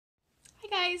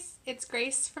guys, it's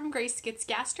Grace from Grace Gets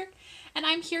Gastric, and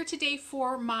I'm here today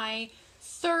for my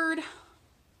third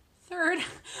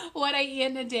what I eat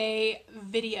in a day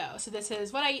video. So this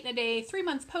is what I eat in a day, 3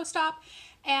 months post-op,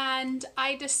 and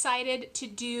I decided to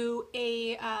do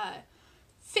a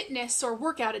fitness or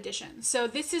workout edition. So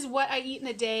this is what I eat in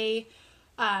a day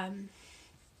on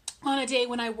a day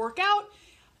when I work out.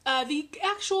 The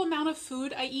actual amount of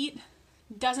food I eat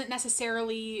doesn't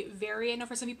necessarily vary. I know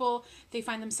for some people, they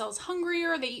find themselves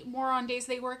hungrier, they eat more on days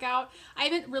they work out. I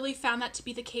haven't really found that to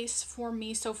be the case for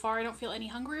me so far. I don't feel any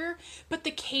hungrier, but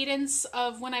the cadence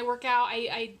of when I work out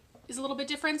is a little bit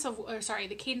different.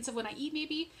 The cadence of when I eat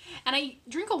maybe. And I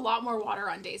drink a lot more water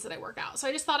on days that I work out. So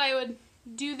I just thought I would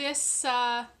do this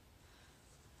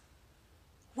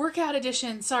workout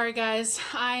edition. Sorry guys,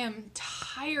 I am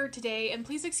tired today, and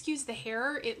please excuse the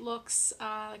hair. It looks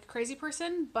like a crazy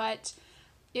person, but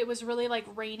it was really like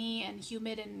rainy and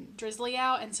humid and drizzly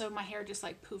out, and so my hair just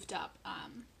like poofed up.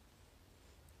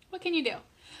 What can you do?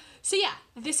 So yeah,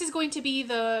 this is going to be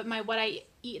my what I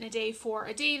eat in a day for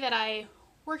a day that I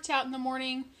worked out in the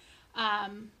morning. I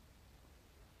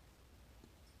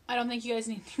don't think you guys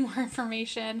need any more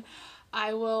information.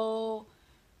 I will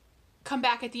come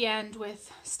back at the end with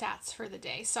stats for the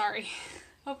day. Sorry.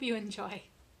 Hope you enjoy.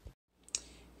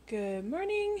 Good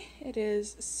morning. It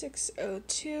is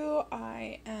 6:02.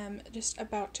 I am just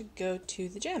about to go to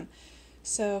the gym.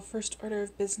 So first order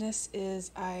of business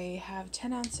is I have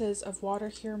 10 ounces of water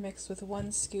here mixed with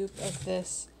 1 scoop of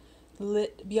this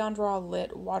Beyond Raw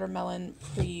Lit watermelon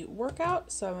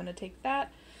pre-workout. So I'm going to take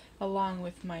that along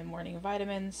with my morning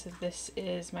vitamins. So this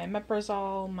is my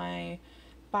Meprazole, my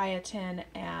biotin,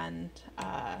 and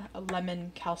a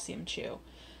lemon calcium chew.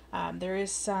 There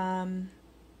is some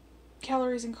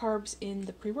calories and carbs in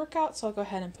the pre-workout, so I'll go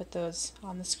ahead and put those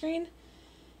on the screen,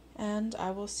 and I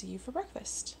will see you for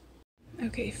breakfast.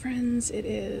 Okay friends, it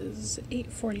is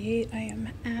 8:48. I am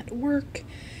at work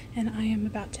and I am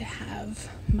about to have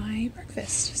my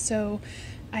breakfast. So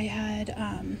I had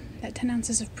that 10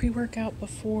 ounces of pre-workout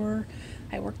before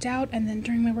I worked out, and then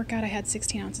during my workout I had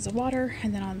 16 ounces of water,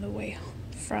 and then on the way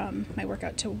from my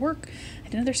workout to work I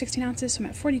had another 16 ounces, so I'm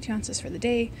at 42 ounces for the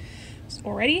day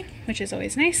already, which is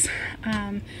always nice.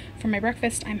 For my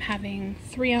breakfast I'm having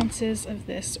 3 ounces of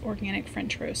this organic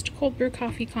French roast cold brew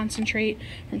coffee concentrate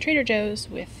from Trader Joe's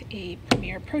with a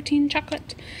Premier protein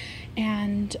chocolate,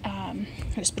 and I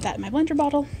just put that in my blender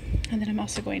bottle. And then I'm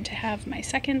also going to have my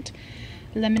second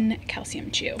lemon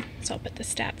calcium chew, so I'll put the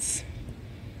stats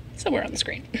somewhere on the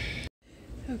screen.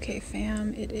 Okay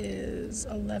fam, it is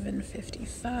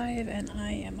 11:55 and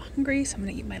I am hungry, so I'm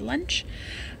going to eat my lunch.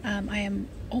 I am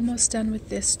almost done with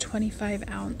this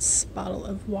 25-ounce bottle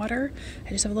of water. I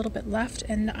just have a little bit left,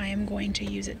 and I am going to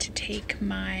use it to take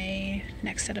my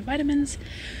next set of vitamins.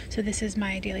 So this is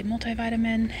my daily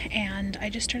multivitamin, and I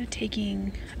just started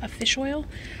taking a fish oil.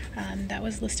 That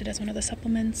was listed as one of the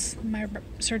supplements my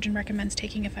surgeon recommends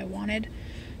taking if I wanted.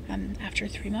 After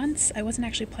 3 months. I wasn't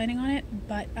actually planning on it,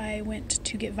 but I went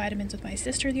to get vitamins with my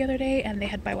sister the other day, and they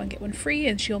had buy one get one free,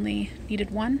 and she only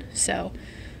needed one, so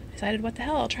I decided, what the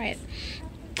hell, I'll try it.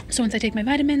 So once I take my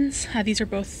vitamins, these are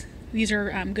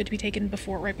good to be taken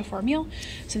right before a meal.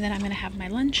 So then I'm going to have my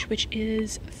lunch, which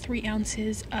is 3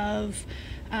 ounces of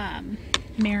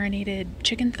marinated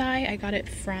chicken thigh. I got it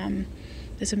from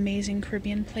this amazing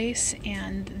Caribbean place,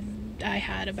 and I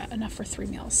had about enough for 3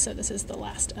 meals, so this is the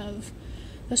last of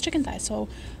those chicken thighs. So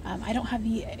I don't have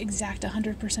the exact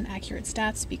 100% accurate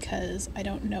stats because I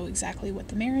don't know exactly what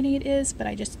the marinade is, but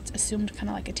I just assumed kind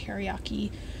of like a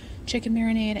teriyaki chicken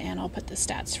marinade, and I'll put the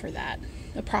stats for that,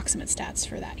 approximate stats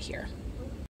for that here.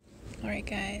 Alright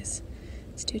guys,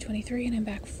 it's 2:23 and I'm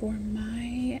back for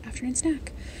my afternoon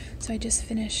snack. So I just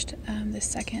finished this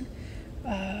second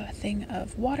thing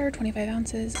of water, 25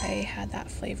 ounces. I had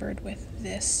that flavored with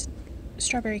this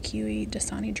strawberry kiwi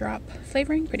Dasani drop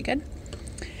flavoring, pretty good.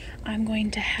 I'm going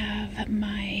to have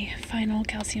my final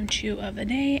calcium chew of the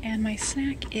day, and my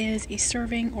snack is a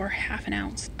serving or half an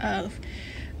ounce of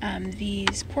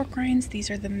these pork rinds.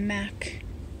 These are the Mac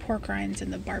pork rinds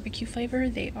in the barbecue flavor.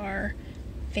 They are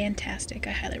fantastic.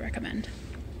 I highly recommend.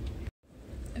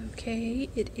 Okay,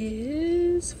 it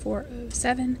is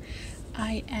 4:07.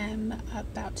 I am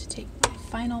about to take my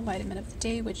final vitamin of the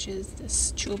day, which is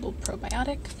this chewable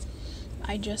probiotic.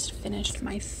 I just finished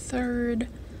my third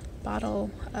bottle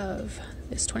of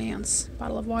this 20-ounce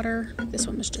bottle of water. This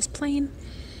one was just plain,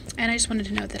 and I just wanted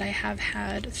to note that I have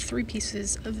had 3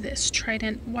 pieces of this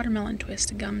Trident watermelon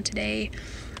twist gum today.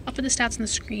 I'll put the stats on the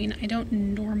screen. I don't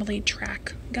normally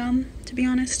track gum, to be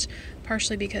honest,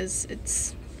 partially because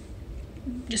it's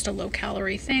just a low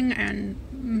calorie thing, and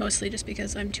mostly just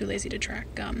because I'm too lazy to track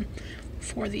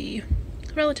for the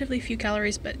relatively few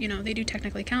calories, but you know, they do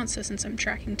technically count, so since I'm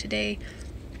tracking today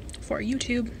for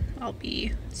YouTube, I'll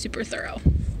be super thorough.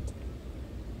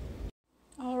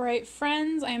 Alright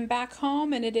friends, I am back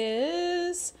home and it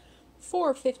is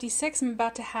 4:56. I'm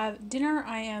about to have dinner.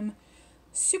 I am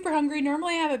super hungry.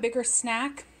 Normally I have a bigger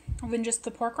snack than just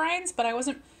the pork rinds, but I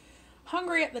wasn't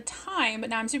hungry at the time, but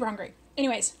now I'm super hungry.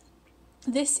 Anyways,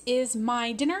 this is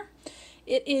my dinner.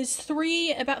 It is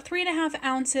about 3.5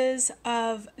 ounces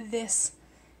of this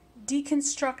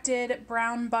deconstructed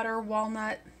brown butter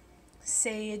walnut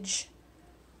sage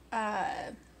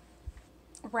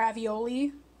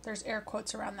ravioli. There's air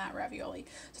quotes around that ravioli.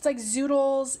 So it's like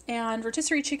zoodles and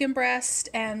rotisserie chicken breast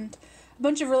and a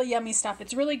bunch of really yummy stuff.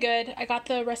 It's really good. I got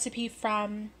the recipe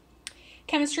from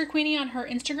Chemistry Queenie on her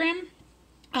Instagram.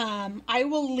 I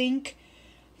will link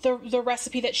the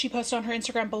recipe that she posted on her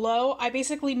Instagram below. I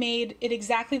basically made it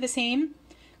exactly the same,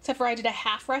 except for I did a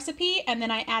half recipe, and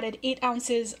then I added 8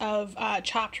 ounces of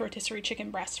chopped rotisserie chicken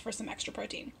breast for some extra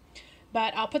protein.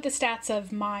 But I'll put the stats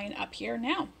of mine up here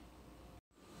now.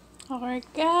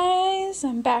 Alright guys,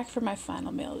 I'm back for my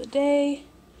final meal of the day.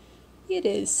 It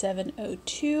is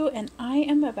 7:02 and I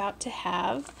am about to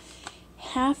have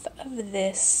half of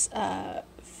this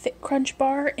Fit Crunch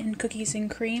bar in cookies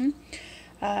and cream.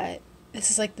 This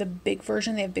is like the big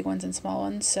version. They have big ones and small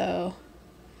ones, so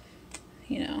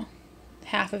you know,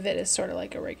 half of it is sort of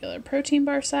like a regular protein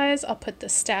bar size. I'll put the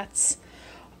stats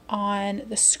on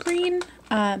the screen.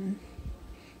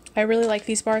 I really like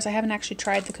these bars. I haven't actually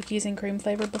tried the cookies and cream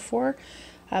flavor before,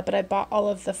 but I bought all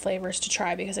of the flavors to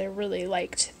try because I really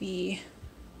liked the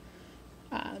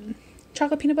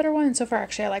chocolate peanut butter one, and so far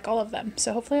actually I like all of them.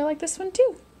 So hopefully I like this one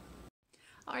too.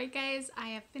 Alright guys, I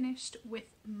have finished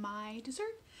with my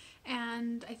dessert,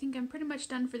 and I think I'm pretty much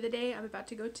done for the day. I'm about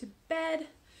to go to bed,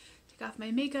 take off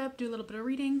my makeup, do a little bit of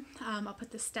reading. I'll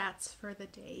put the stats for the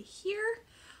day here.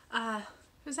 It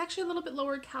was actually a little bit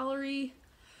lower calorie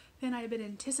than I had been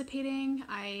anticipating.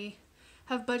 I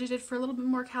have budgeted for a little bit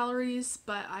more calories,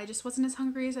 but I just wasn't as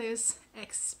hungry as I was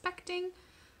expecting.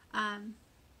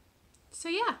 So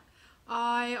yeah,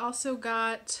 I also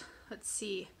got, let's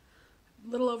see,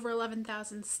 a little over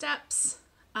 11,000 steps,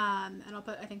 and I'll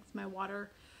put, I think, my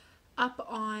water up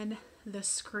on the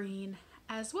screen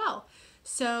as well.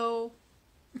 So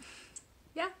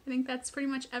yeah, I think that's pretty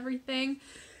much everything.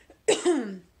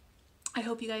 I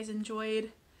hope you guys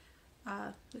enjoyed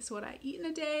this is what I eat in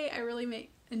a day. I really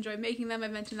enjoy making them. I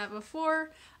mentioned that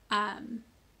before. I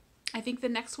think the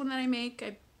next one that I make,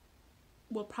 I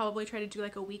will probably try to do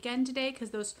like a weekend today,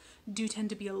 because those do tend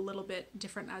to be a little bit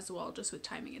different as well, just with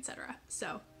timing, etc.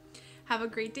 So have a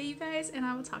great day, you guys, and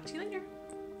I will talk to you later.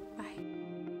 Bye.